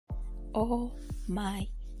Oh my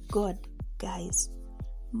god, guys,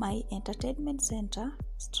 my entertainment center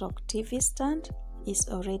stroke TV stand is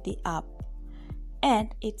already up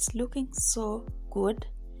and it's looking so good.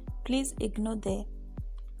 Please ignore the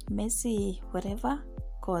messy whatever,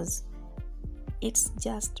 cause it's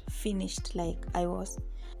just finished. I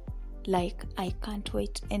can't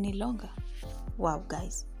wait any longer. Wow,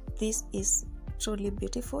 guys, this is truly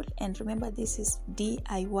beautiful. And remember, this is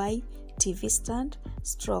DIY TV stand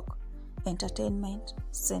stroke entertainment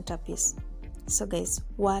centerpiece. So guys,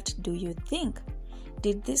 what do you think?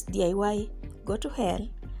 Did this DIY go to hell,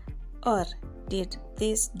 or did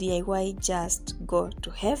this DIY just go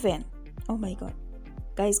to heaven? Oh my god,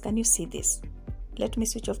 guys, can you see this? Let me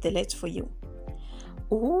switch off the lights for you.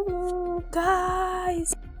 Oh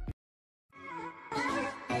guys,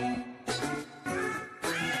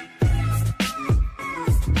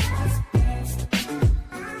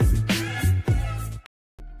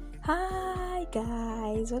 hi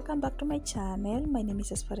guys, welcome back to my channel. My name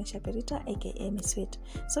is Shaperita, aka Miss WIT.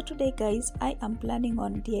 So today guys, I am planning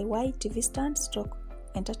on DIY TV stand stroke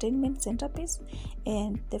entertainment centerpiece,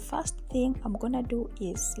 and the first thing I'm gonna do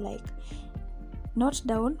is note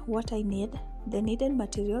down what I need, the needed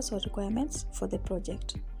materials or requirements for the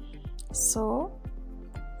project. So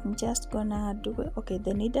I'm just gonna do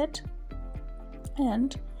the needed,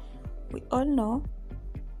 and we all know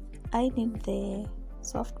I need the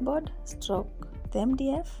softboard stroke the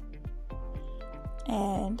MDF,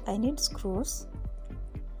 and I need screws.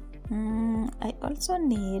 I also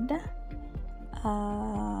need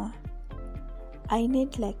a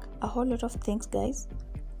whole lot of things, guys,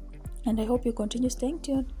 and I hope you continue staying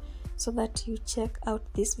tuned so that you check out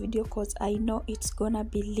this video, cause I know it's gonna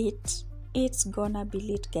be lit. It's gonna be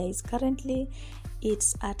lit, guys. Currently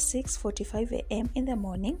it's at 6:45 a.m. in the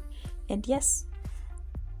morning, and yes,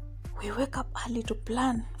 we wake up early to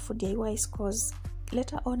plan for DIYs, cause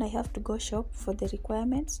later on I have to go shop for the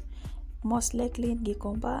requirements, most likely in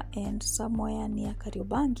Gikomba and somewhere near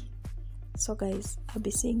Kariobangi. So guys, I'll be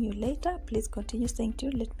seeing you later. Please continue staying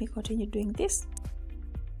tuned. Let me continue doing this.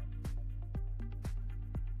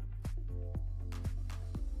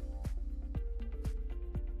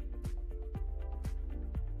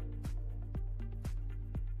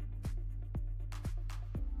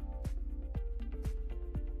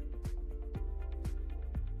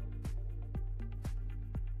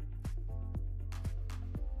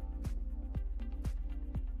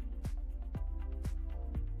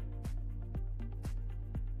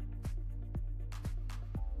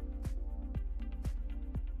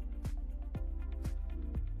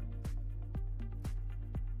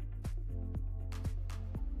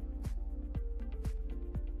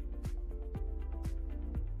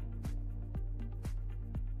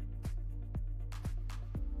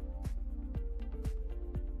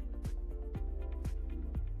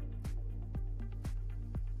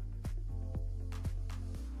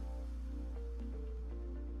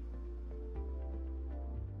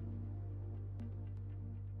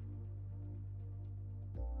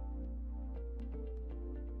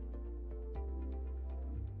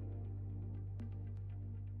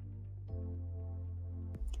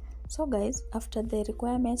 So guys, after the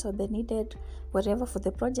requirements or the needed whatever for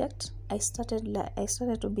the project, I started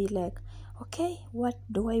to be like, okay, what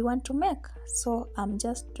do I want to make? So I'm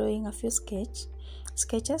just drawing a few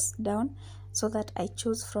sketches down so that I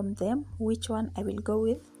choose from them which one I will go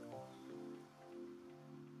with.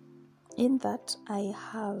 In that I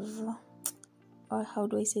have, or how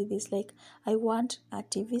do I say this, I want a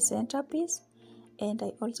TV centerpiece, and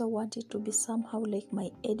I also want it to be somehow like my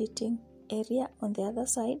editing area on the other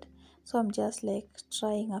side. So I'm just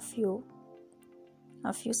trying a few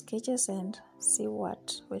sketches and see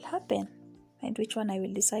what will happen and which one I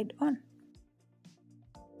will decide on.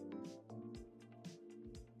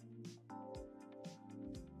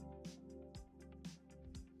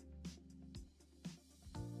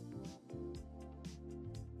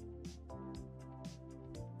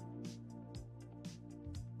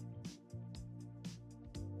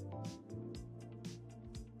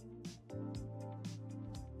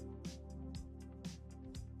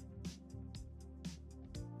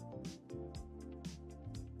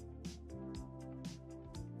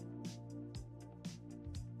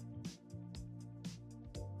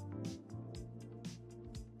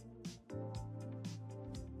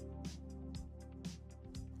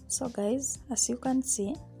 So guys, as you can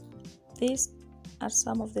see, these are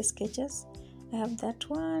some of the sketches. I have that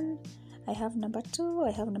one, I have number 2,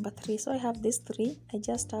 I have number 3. So I have these 3. I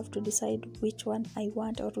just have to decide which one I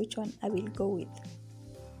want or which one I will go with.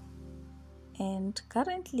 And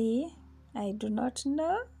currently I do not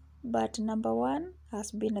know but number one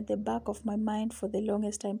has been at the back of my mind for the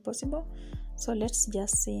longest time possible. So let's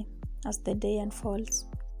just see as the day unfolds.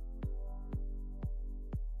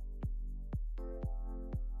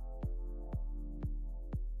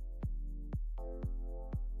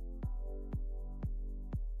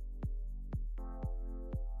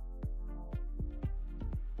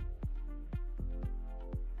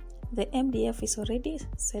 The MDF is already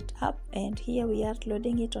set up, and here we are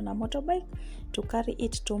loading it on a motorbike to carry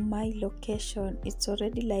it to my location. It's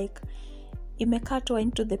already like imekatwa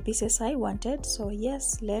into the pieces I wanted, so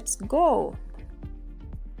yes, let's go.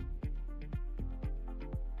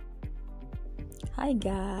 Hi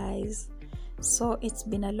guys, so it's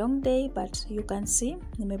been a long day, but you can see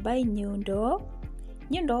nimebuy nyundo.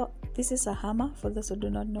 This is a hammer for those who do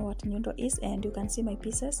not know what nyundo is, and you can see my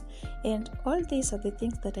pieces, and all these are the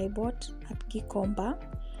things that I bought at Gikomba.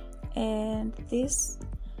 And this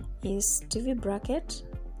is TV bracket.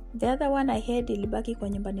 The other one I had ilibaki kwa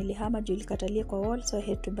nyumba nilihama juu ilikatalia kwa wall, so I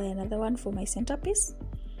had to buy another one for my centerpiece.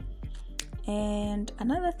 And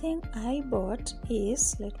another thing I bought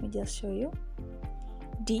is, let me just show you,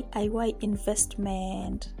 DIY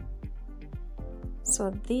investment.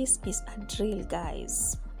 So this is a drill,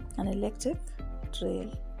 guys, an electric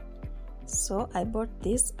drill. So I bought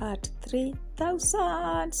this at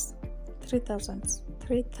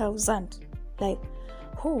 3,000, like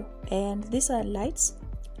who? And these are lights,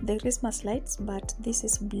 the Christmas lights, but this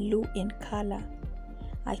is blue in color.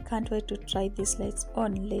 I can't wait to try these lights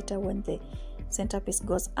on later when the centerpiece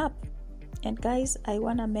goes up. And guys, I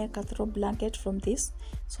wanna make a throw blanket from this,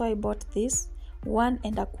 so I bought this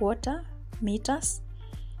 1.25 meters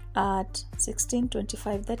at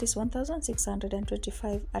 1625. That is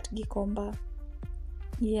 1,625 at Gikomba.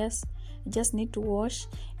 Yes, you just need to wash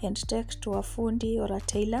and take to a fundi or a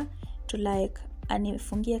tailor to like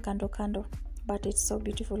anifungie kando kando, but it's so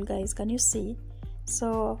beautiful, guys. Can you see?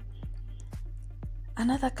 So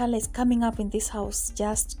another color is coming up in this house.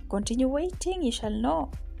 Just continue waiting, you shall know.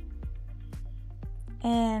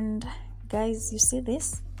 And guys, you see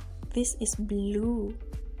this is blue.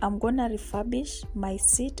 I'm gonna refurbish my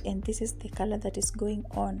seat, and this is the color that is going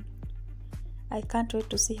on. I can't wait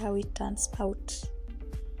to see how it turns out.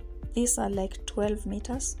 These are like 12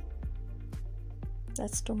 meters.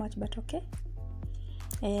 That's too much, but okay.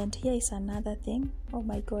 And here is another thing. Oh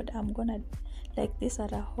my god, I'm gonna like, these are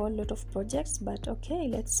a whole lot of projects, but okay,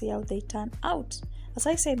 let's see how they turn out. As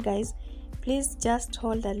I said, guys, please just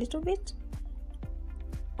hold a little bit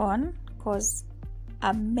on, because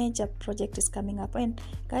a major project is coming up. And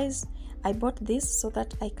guys, I bought this so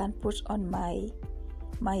that I can put on my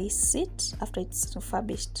seat after it's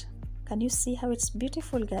refurbished. Can you see how it's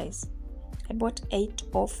beautiful, guys? I bought 8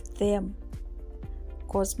 of them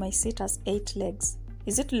because my seat has 8 legs.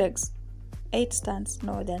 Is it legs? 8 stands?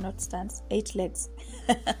 No, they're not stands. 8 legs.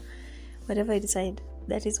 Whatever I decide,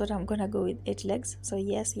 that is what I'm gonna go with, 8 legs. So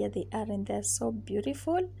yes, here they are, and they're so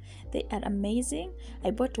beautiful. They are amazing. I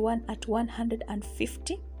bought one at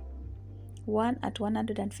 150. One at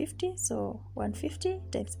 150. So 150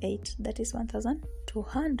 times 8, that is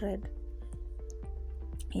 1,200.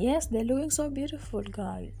 Yes, they're looking so beautiful,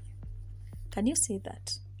 guys. Can you see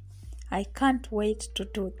that? I can't wait to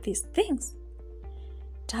do these things.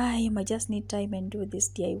 I just need time and do these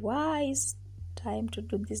DIYs. Time to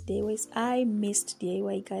do these DIYs. I missed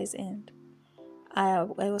DIY, guys, and I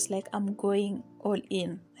was like, I'm going all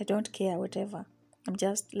in. I don't care, whatever. I'm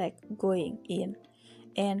just like going in.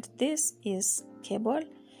 And this is cable,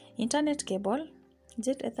 internet cable. Is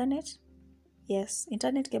it Ethernet? Yes,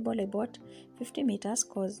 internet cable. I bought 50 meters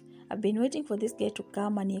because I've been waiting for this guy to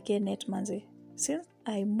come and yeke net manze. Since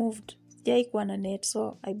I moved, jaikuwa net,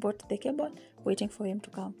 so I bought the cable, waiting for him to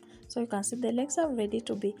come. So you can see the legs are ready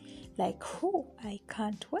to be like, whoo, I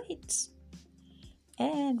can't wait.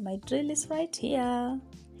 And my drill is right here.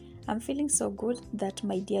 I'm feeling so good that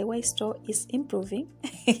my DIY store is improving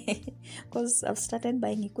because I've started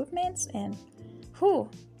buying equipment, and whoo,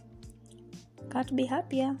 can't be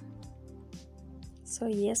happier. So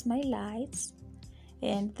yes, my lights,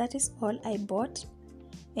 and that is all I bought.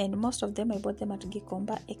 And most of them I bought them at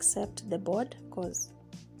Gikomba, except the board, because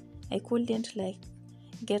I couldn't like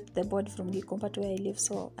get the board from Gikomba to where I live,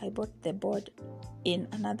 so I bought the board in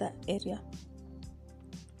another area.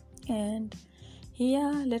 And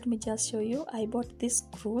here, let me just show you, I bought these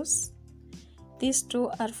screws. These two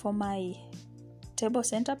are for my table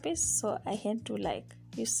centerpiece, so I had to like,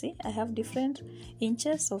 you see, I have different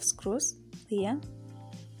inches of screws here,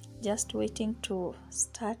 just waiting to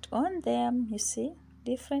start on them. You see,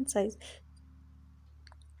 different size.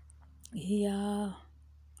 Yeah,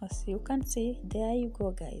 as you can see, there you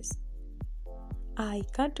go, guys. I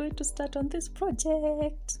can't wait to start on this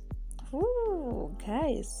project. Ooh,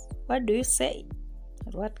 guys, what do you say?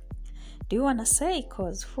 What do you wanna say?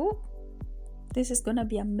 Cause this is gonna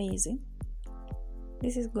be amazing.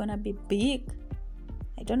 This is gonna be big.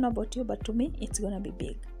 I don't know about you, but to me, it's gonna be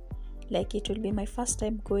big. Like, it will be my first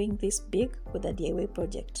time going this big with a DIY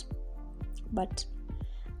project. But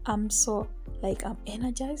I'm so, I'm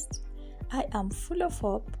energized. I am full of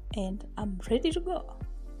hope and I'm ready to go.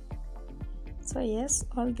 So yes,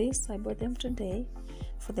 all this I bought them today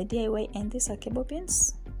for the DIY, and these are cable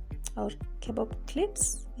pins or cable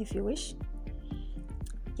clips if you wish.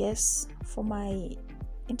 Yes, for my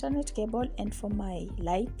internet cable and for my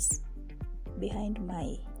lights behind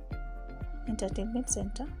my entertainment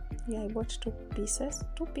center. Yeah, I bought two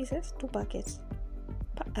packets.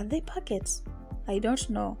 Are they packets? I don't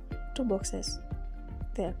know. 2 boxes.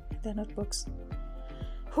 They're not box.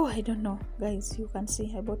 Oh, I don't know, guys. You can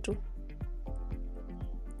see I bought 2.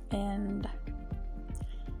 And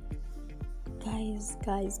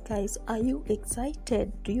guys, are you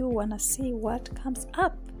excited? Do you wanna see what comes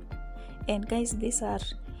up? And guys, these are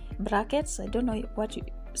brackets. I don't know what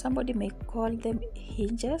somebody may call them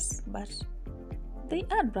hinges, but they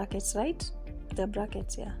are brackets, right? They're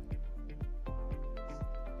brackets, yeah.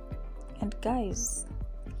 And guys,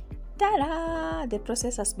 ta-da! The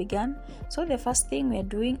process has begun. So the first thing we're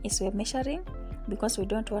doing is we're measuring, because we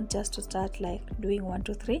don't want just to start like doing 1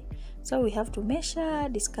 2 3. So we have to measure,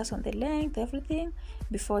 discuss on the length, everything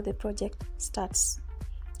before the project starts.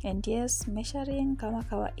 And yes, measuring kama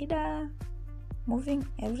kawaida, moving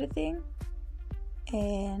everything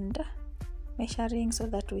and measuring so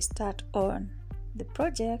that we start on the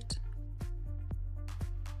project.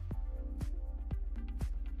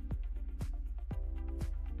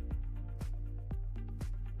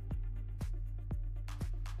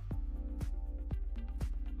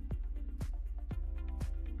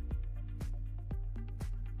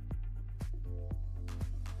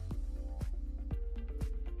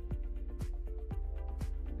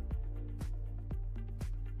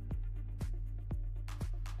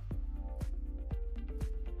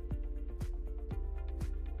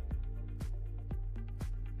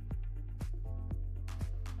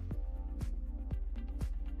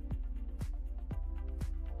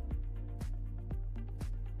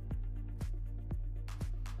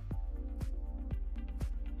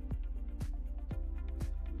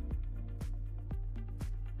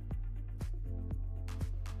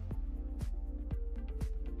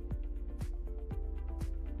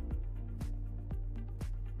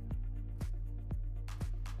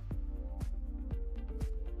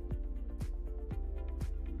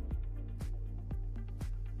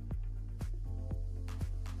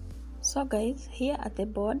 So guys, here are the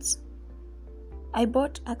boards. I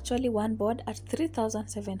bought actually one board at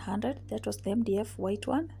 3,700. That was the MDF white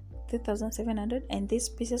one, 3,700. And these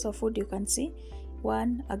pieces of wood, you can see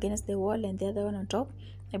one against the wall and the other one on top.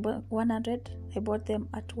 I bought 100. I bought them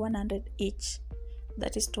at 100 each.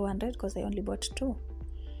 That is 200 because I only bought 2.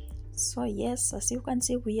 So yes, as you can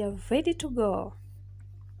see, we are ready to go.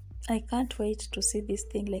 I can't wait to see this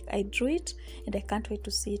thing. Like, I drew it and I can't wait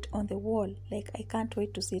to see it on the wall. Like, I can't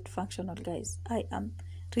wait to see it functional, guys. I am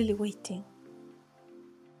really waiting.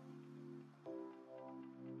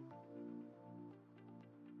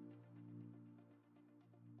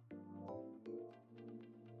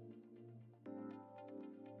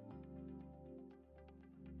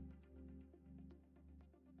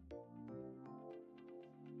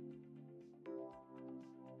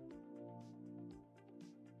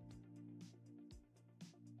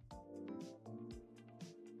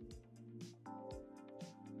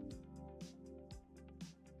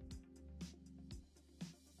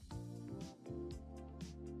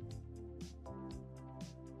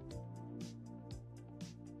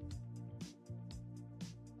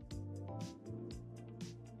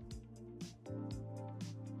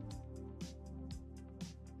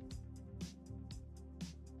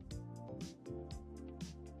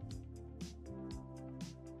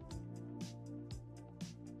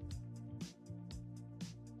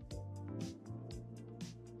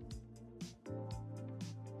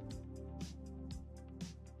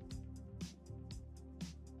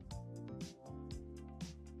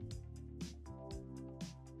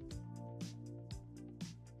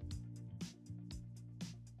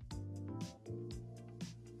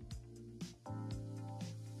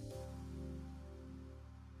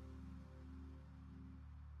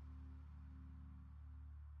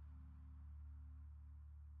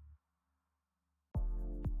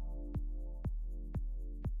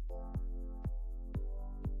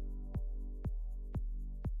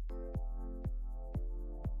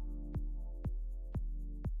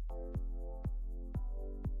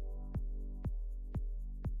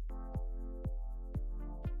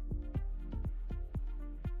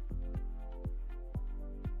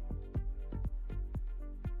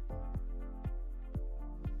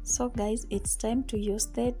 So guys, it's time to use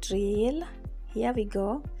the drill. Here we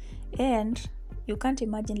go. And you can't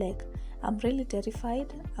imagine, like, I'm really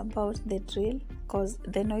terrified about the drill because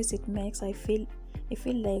the noise it makes. I feel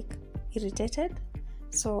like irritated,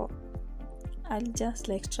 so I'll just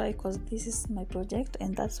like try, because this is my project,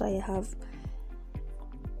 and that's why I have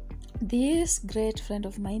this great friend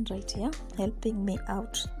of mine right here helping me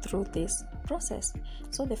out through this process.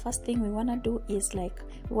 So the first thing we want to do is, like,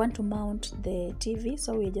 we want to mount the TV,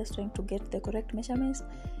 so we're just trying to get the correct measurements,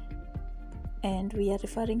 and we are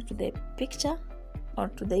referring to the picture or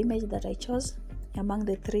to the image that I chose among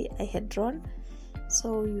the 3 I had drawn.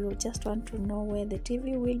 So you just want to know where the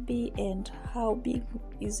TV will be and how big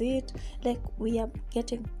is it. Like, we are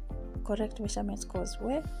getting correct measurements because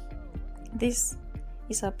this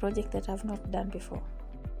is a project that I've not done before.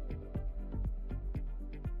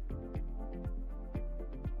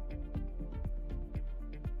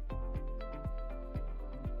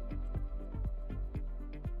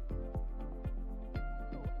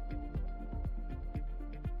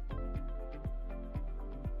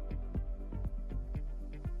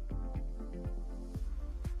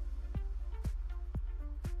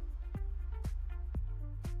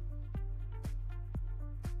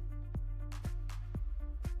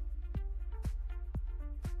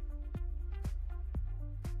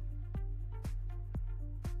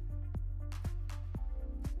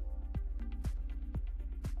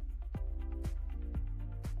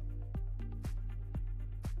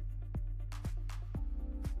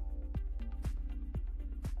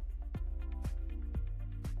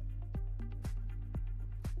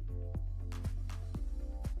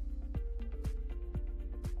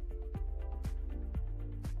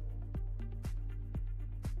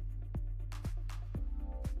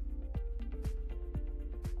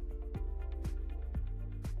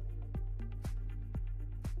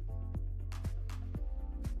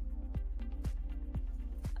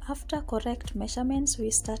 After correct measurements,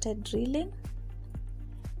 we started drilling.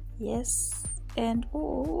 Yes, and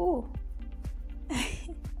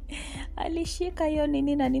alishika hiyo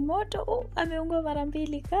nini na ni moto. Ameungua mara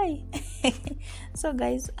mbili kai. So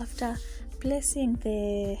guys, after placing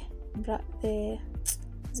the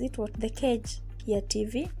cage ya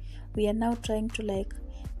TV, we are now trying to, like,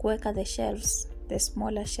 kuweka the shelves, the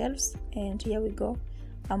smaller shelves, and here we go.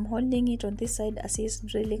 I'm holding it on this side as he's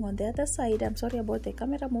drilling on the other side. I'm sorry about the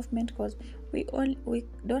camera movement because we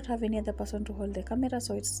don't have any other person to hold the camera,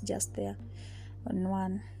 so it's just there on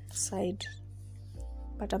one side,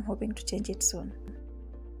 but I'm hoping to change it soon.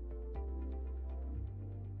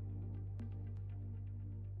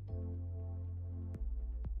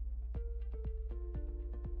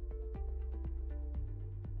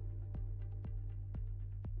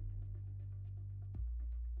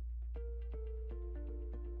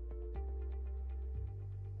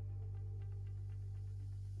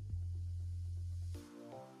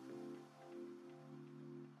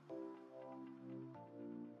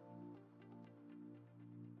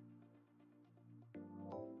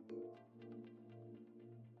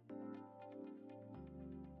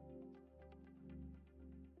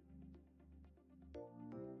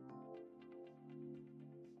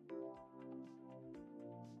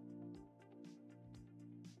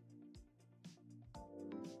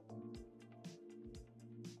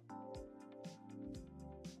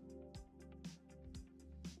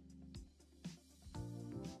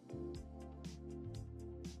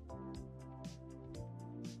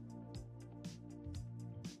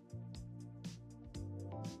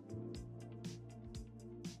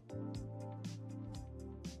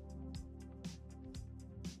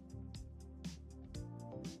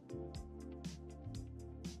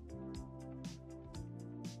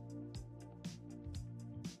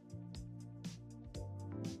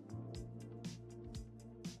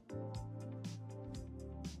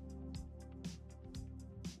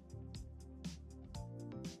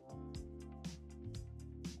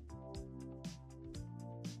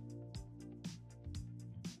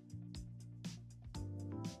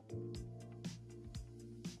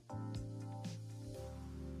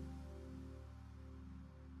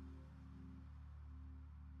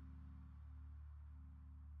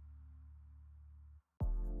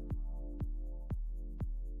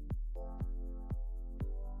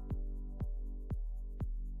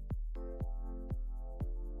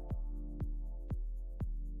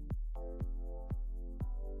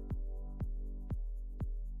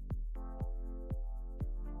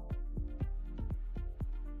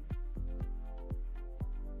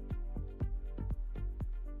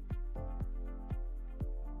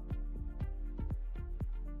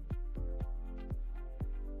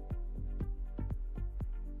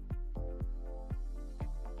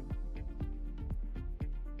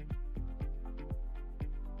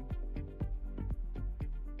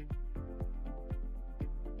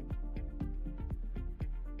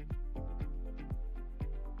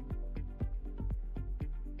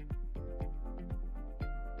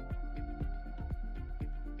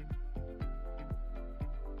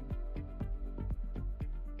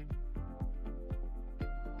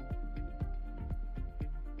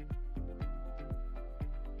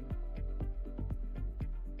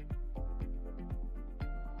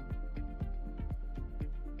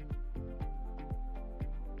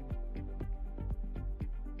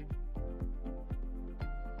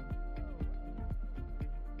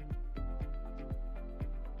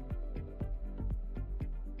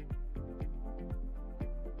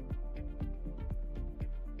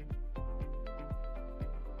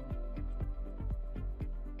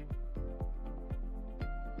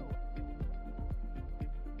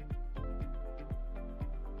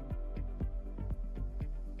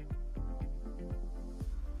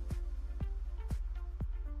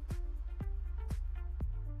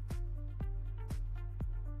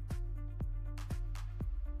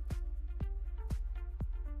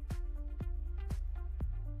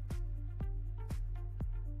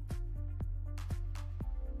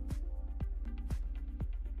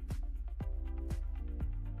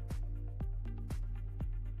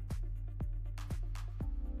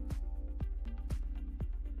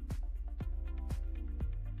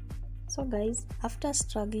 So guys, after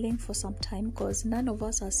struggling for some time, because none of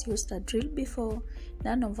us has used a drill before,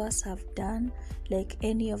 none of us have done like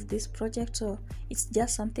any of this project, so it's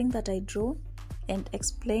just something that I drew and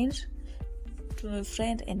explained to my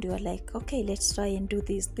friend, and we were like, okay, let's try and do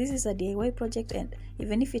this. This is a DIY project, and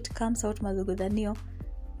even if it comes out madhugudanio,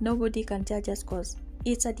 nobody can judge us because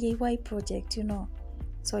it's a DIY project, you know.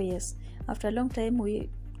 So yes, after a long time we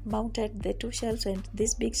mounted the 2 shelves and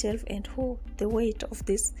this big shelf, and the weight of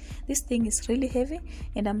this thing is really heavy,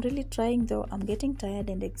 and I'm really trying, though I'm getting tired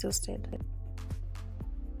and exhausted.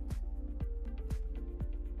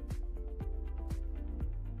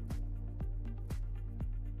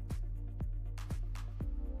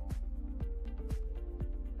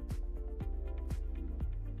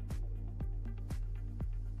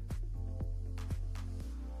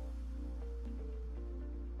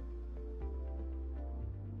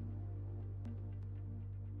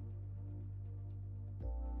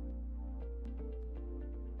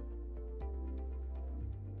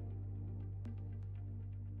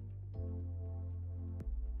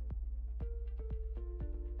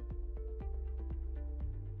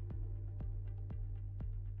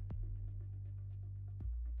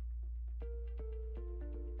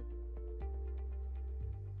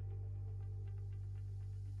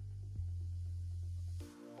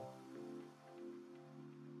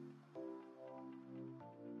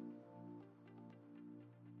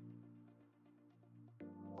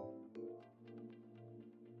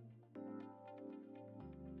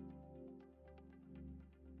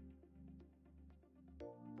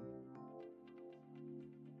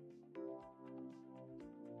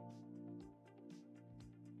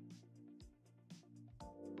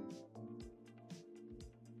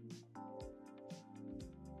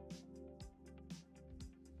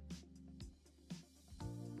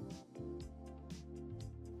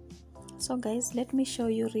 So guys, let me show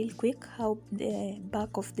you real quick how the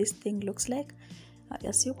back of this thing looks like.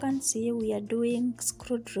 As you can see, we are doing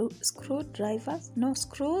screws. You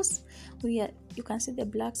can see the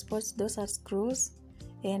black spots, those are screws,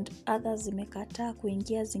 and others zimekataa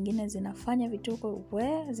kuingia, zingine zinafanya vituko,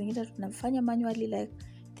 zingine tunafanya manually, like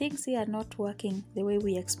things here are not working the way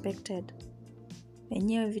we expected.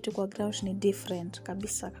 Wenyewe vitu kwa ground ni different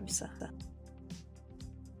kabisa.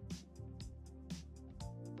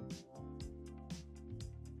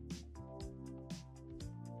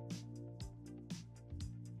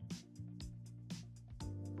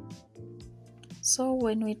 So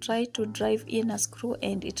when we try to drive in a screw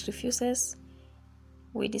and it refuses,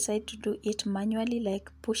 we decide to do it manually,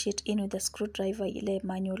 like push it in with the screwdriver, ile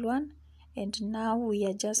manual one. And now we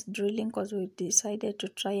are just drilling because we decided to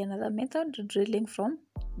try another method, drilling from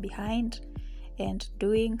behind and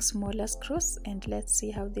doing smaller screws, and let's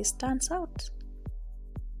see how this turns out.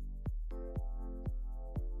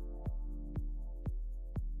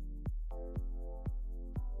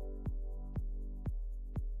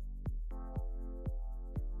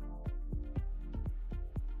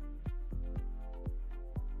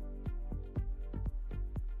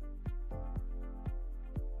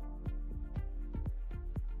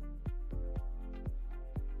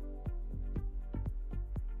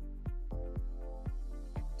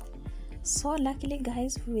 So luckily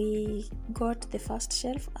guys, we got the first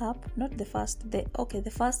shelf up, the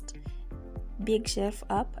first big shelf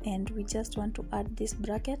up, and we just want to add these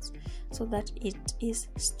brackets so that it is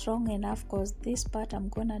strong enough, because this part I'm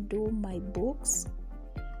gonna do my books,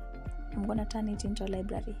 I'm gonna turn it into a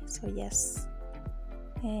library. So yes,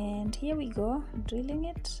 and here we go, drilling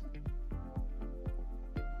it.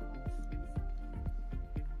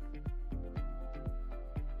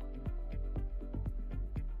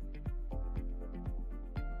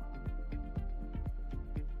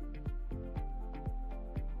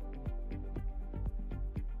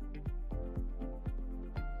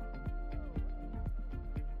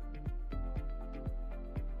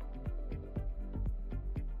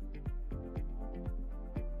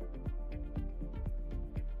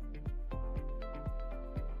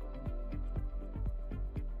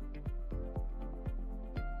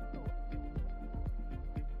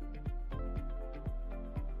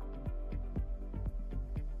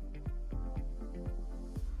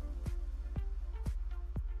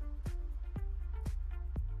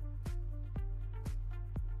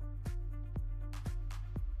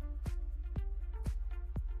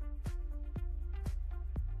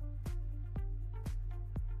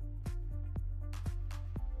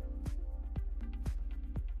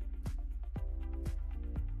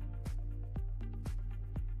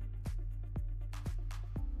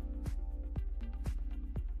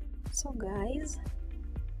 So guys,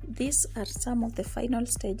 these are some of the final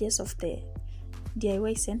stages of the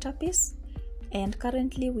DIY centerpiece, and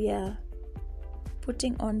currently we are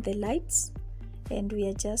putting on the lights, and we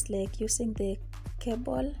are just like using the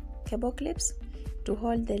cable clips to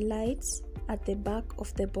hold the lights at the back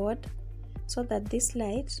of the board, so that this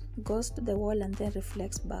light goes to the wall and then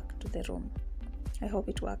reflects back to the room. I hope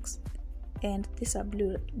it works. And these are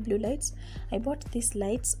blue lights. I bought these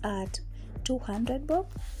lights at 200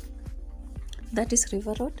 bob. That is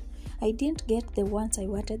River Road. I didn't get the ones I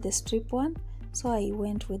wanted, the strip one, so I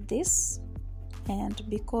went with this. And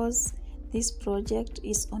because this project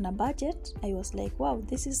is on a budget, I was like, wow,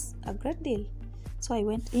 this is a great deal. So I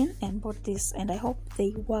went in and bought this, and I hope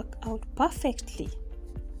they work out perfectly.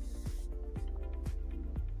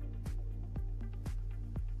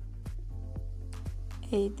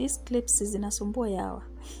 Hey, these clips zinasumbua yawa.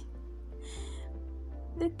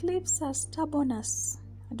 The clips are stubborn as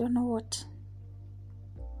I don't know what.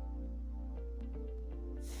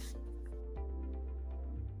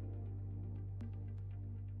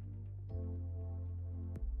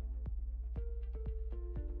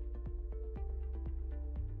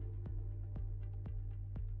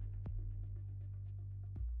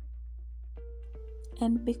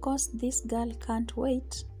 And because this girl can't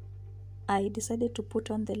wait, I decided to put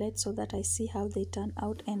on the lights so that I see how they turn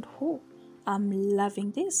out. And I'm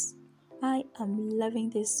loving this. I am loving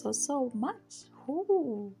this so much.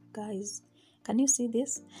 Guys, can you see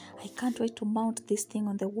this? I can't wait to mount this thing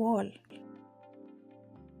on the wall.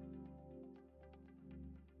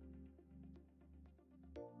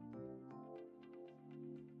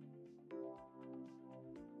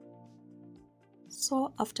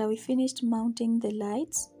 So after we finished mounting the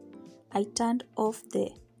lights, I turned off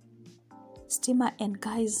the steamer, and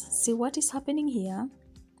guys, see what is happening here.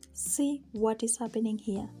 See what is happening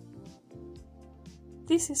here.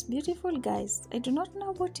 This is beautiful, guys. I do not know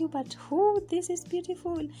about you, but this is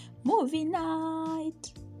beautiful. Movie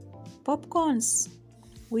night, popcorns.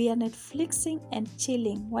 We are Netflixing and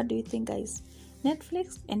chilling. What do you think, guys?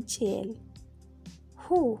 Netflix and chill.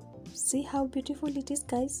 See how beautiful it is,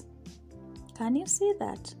 guys? Can you see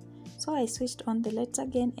that? So I switched on the lights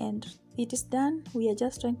again, and it is done. We are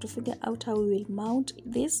just trying to figure out how we will mount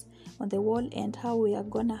this on the wall and how we are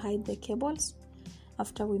gonna hide the cables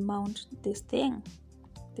after we mount this thing.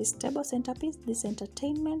 This table centerpiece, this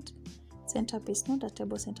entertainment centerpiece, not a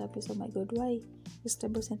table centerpiece. Oh my god, why this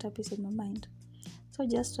table centerpiece in my mind? So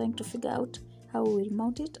just trying to figure out how we will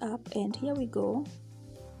mount it up, and here we go.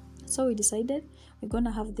 So we decided we're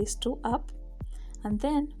gonna have these two up, and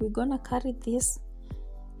then we're gonna carry this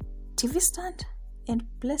TV stand and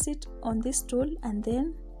place it on this stool, and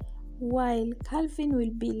then while Calvin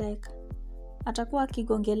will be like atakuwa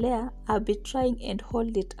akigongelea, I'll be trying and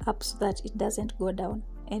hold it up so that it doesn't go down.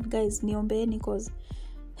 And guys, niombeeni, because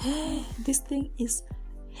this thing is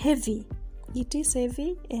heavy. It is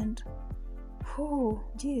heavy, and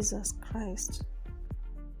Jesus Christ.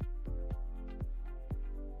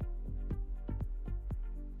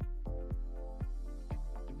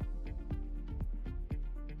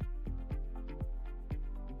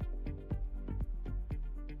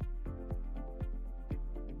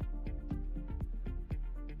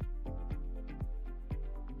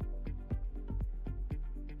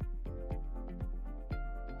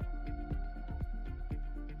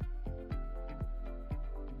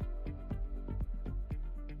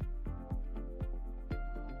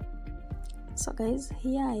 So guys,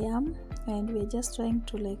 here I am, and we're just trying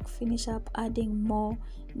to like finish up adding more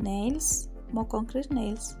nails, more concrete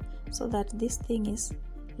nails, so that this thing is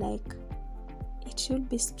like, it should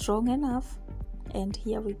be strong enough. And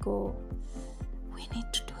here we go. We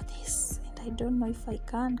need to do this, and I don't know if I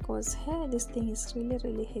can, because this thing is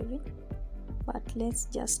really heavy, but let's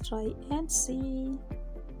just try and see.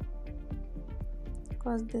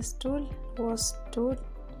 Because the stool was too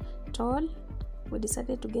tall, we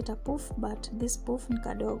decided to get a poof, but this poof ni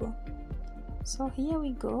kadogo. So here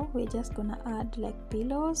we go. We're just gonna add like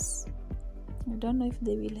pillows. I don't know if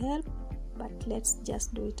they will help, but let's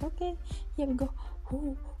just do it. Okay, here we go.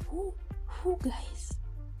 Guys,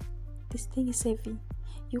 this thing is heavy.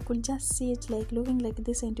 You could just see it like looking like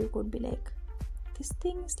this, and you could be like, this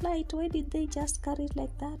thing is light. Why did they just carry it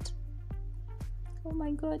like that? Oh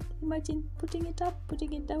my god, imagine putting it up,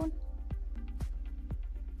 putting it down.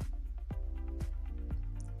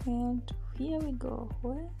 And here we go.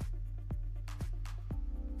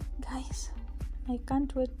 Guys, I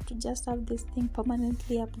can't wait to just have this thing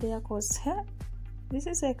permanently up there, because this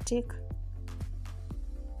is hectic.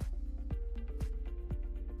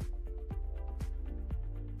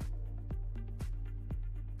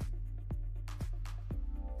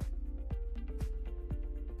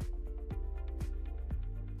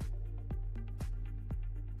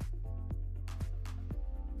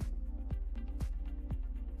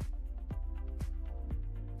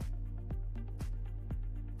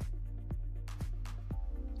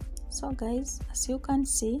 So guys, as you can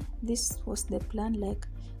see, this was the plan. Like,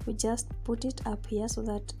 we just put it up here so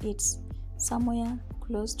that it's somewhere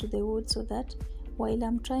close to the wood, so that while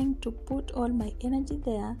I'm trying to put all my energy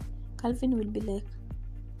there, Calvin will be like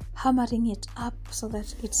hammering it up so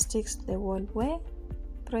that it sticks to the wall. Where?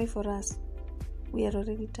 Pray for us. We are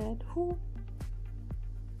already tired. Who?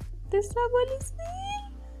 The struggle is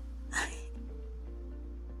real.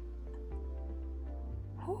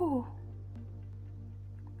 Oh.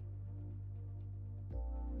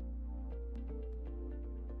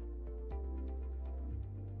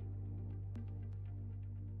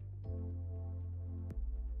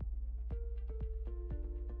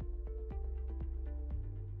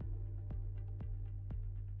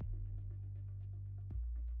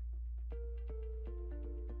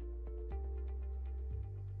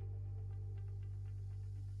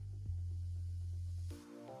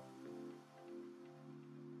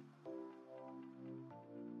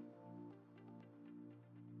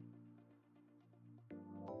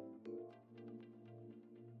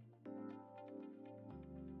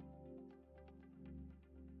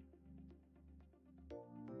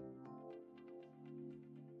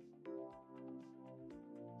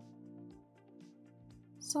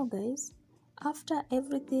 So guys, after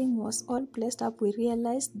everything was all placed up, we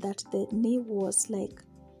realized that the knee was like,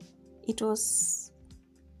 it was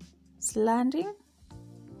slanting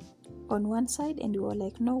on one side, and we were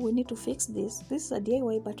like, no, we need to fix this. This is a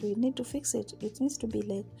DIY, but we need to fix it. It needs to be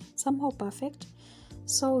like somehow perfect.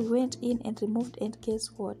 So we went in and removed, and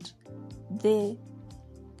guess what? The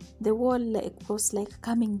wall like was like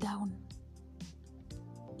coming down.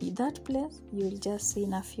 In that place, you will just see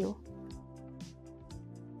in a few.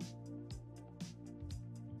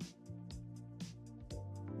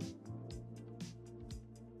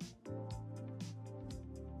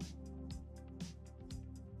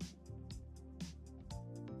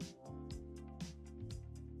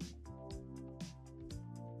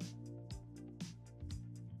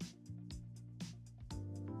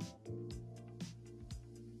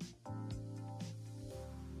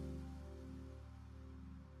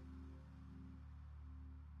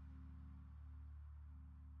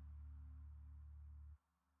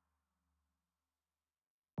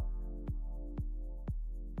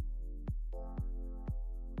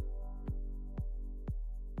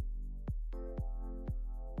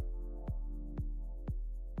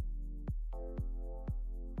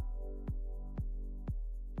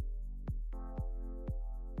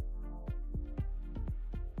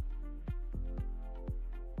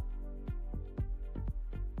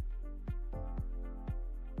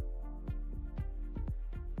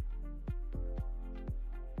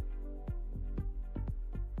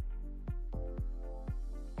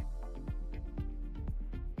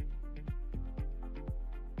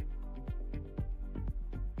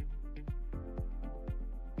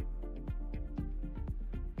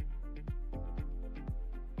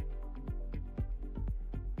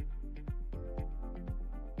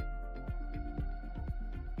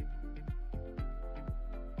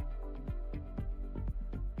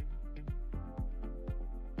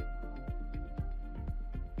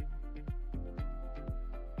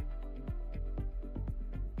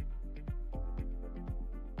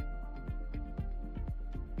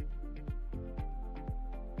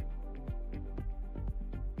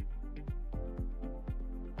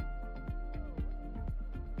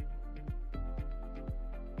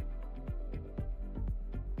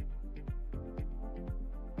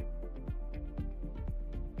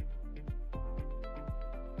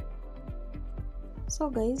 So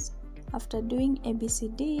guys, after doing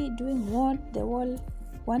ABCD, doing what, the wall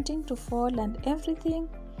wanting to fall and everything,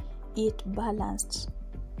 it balanced.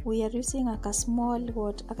 We are using a small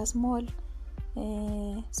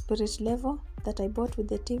spirit level that I bought with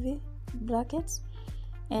the TV brackets,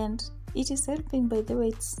 and it is helping. By the way,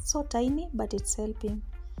 it's so tiny, but it's helping.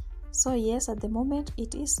 So yes, at the moment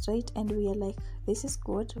it is straight, and we are like, this is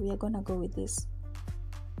good, we are gonna go with this.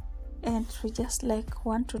 And we just like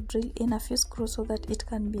want to drill in a few screws so that it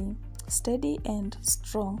can be steady and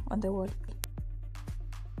strong on the wall.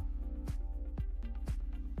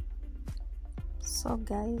 So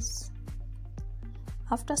guys,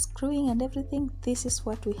 after screwing and everything, this is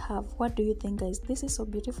what we have. What do you think, guys? This is so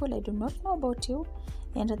beautiful. I do not know about you,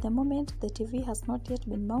 and at the moment the TV has not yet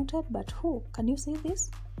been mounted, but who can you see this?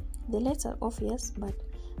 The lights are off, yes, but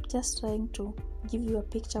just trying to give you a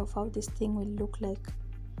picture of how this thing will look like.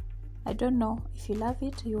 I don't know if you love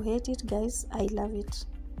it, you hate it, guys. I love it.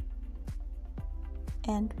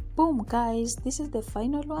 And boom, guys, this is the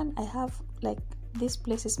final one. I have like, this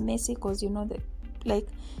place is messy because you know, the like,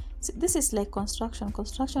 this is like construction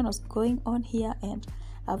was going on here, and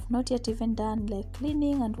I've not yet even done like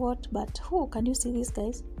cleaning and what, but who can you see this,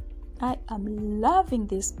 guys? I am loving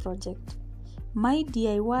this project. My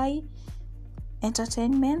DIY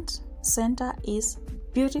entertainment center is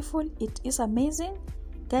beautiful. It is amazing.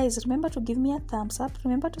 Guys, remember to give me a thumbs up,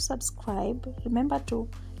 remember to subscribe, remember to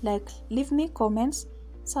like leave me comments,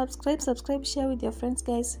 subscribe, share with your friends,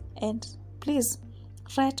 guys, and please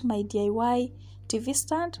rate my DIY TV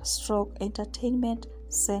stand stroke entertainment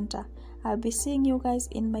center. I'll be seeing you guys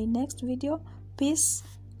in my next video. Peace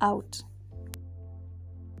out.